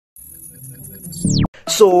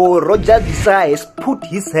So Roger Dstv has put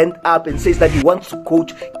his hand up and says that he wants to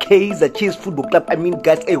coach Kaizer Chiefs Football Club. I mean,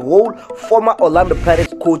 guys, a whole former Orlando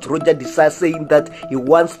Pirates coach, Roger Dstv, saying that he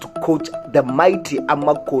wants to coach the mighty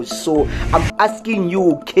Amakos. So I'm asking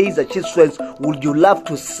you, Kaizer Chiefs fans, would you love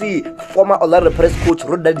to see former Orlando Pirates coach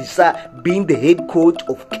Roger Dstv being the head coach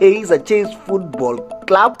of Kaizer Chiefs Football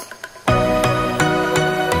Club?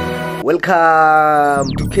 Welcome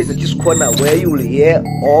to Kaizer Chiefs Corner, where you will hear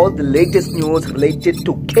all the latest news related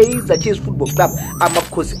to Kaizer Chiefs Football Club.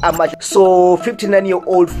 So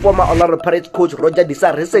 59-year-old former Orlando Pirates coach Roger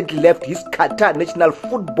Dstv recently left his Qatar national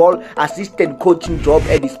football assistant coaching job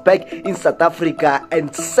and is back in South Africa,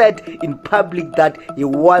 and said in public that he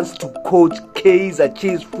wants to coach Kaizer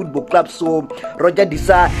Chiefs Football Club. So Roger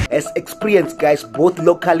Dstv has experience, guys, both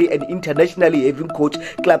locally and internationally, having coached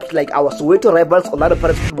clubs like our Soweto rivals Orlando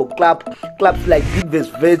Pirates Football Club, clubs like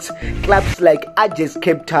Dstv, clubs like Ajax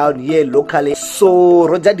Cape Town here locally. So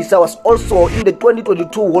Roger Dstv was also in the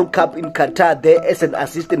 2022 World Cup in Qatar there as an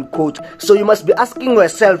assistant coach. So you must be asking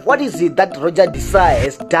yourself, what is it that Roger Dstv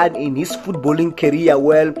has done in his footballing career?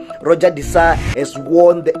 Well, Roger Dstv has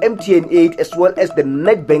won the MTN 8 as well as the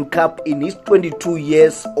Nedbank Cup in his 22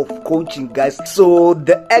 years of coaching, guys. So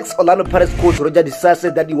the ex-Orlando Pirates coach Roger Dstv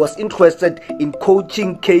said that he was interested in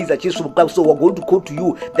coaching Kaizer Chiefs Football Club. So we're going to quote to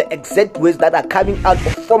you the exact words that are coming out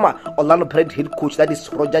of former Orlando Pirates head coach, that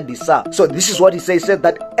is Roger Dstv. So this is what he says. He said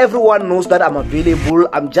that everyone knows that I'm available.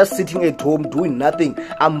 I'm just sitting at home doing nothing.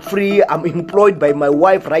 I'm free. I'm employed by my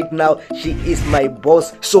wife right now. She is my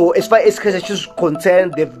boss. So as far as Kaizer Chiefs is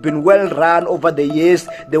concerned, they've been well run over the years.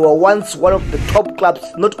 They were once one of the top clubs,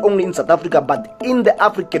 not only in South Africa but in the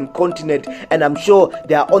African continent, and I'm sure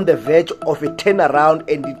they are on the verge of a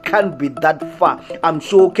turnaround, and it can't be that far. I'm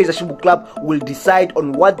sure Kaizer Chiefs Football Club will decide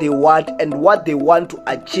on what they want and what they want to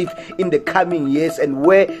achieve in the coming years and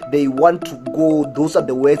where they want to go. Those are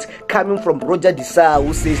the words coming from Roger Dstv,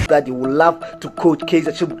 who says that he would love to coach Kaizer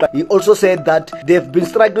Chiefs Football Club. He also said that they've been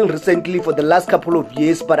struggling recently for the last couple of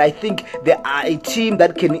years, but I think they are a team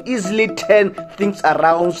that can easily turn things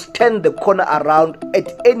around, turn the corner around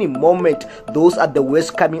at any moment. Those are the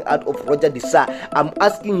words coming out of Roger Dstv. I'm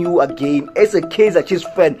asking you again, as a Kaizer Chiefs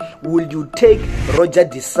fan, will you take Roger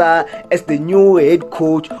Dstv as the new head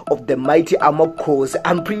coach of the mighty Amakos?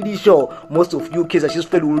 I'm pretty sure most of you Kaizer Chiefs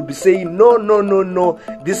fans will be saying no.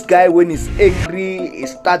 This guy, when he's angry, he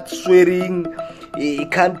starts swearing. He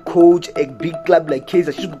can't coach a big club like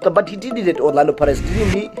Kaizer Chiefs, but he did it at Orlando Pirates,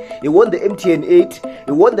 didn't he? He won the MTN 8,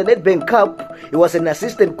 he won the Nedbank Cup, he was an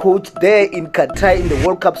assistant coach there in Qatar in the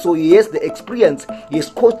World Cup, so he has the experience. He has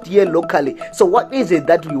coached here locally. So what is it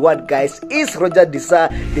that we want, guys? Is Roger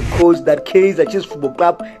Dstv the coach that Kaizer Chiefs Football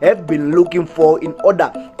Club have been looking for in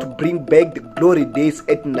order to bring back the glory days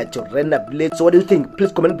at Naturena Village? So what do you think?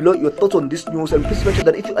 Please comment below your thoughts on this news, and please make sure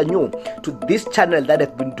that if you are new to this channel that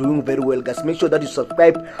have been doing very well, guys, make sure that you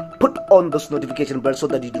subscribe, put on those notification bell so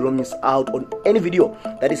that you do not miss out on any video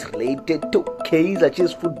that is related to Kaizer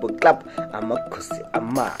Chiefs Football Club.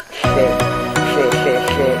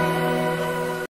 Share.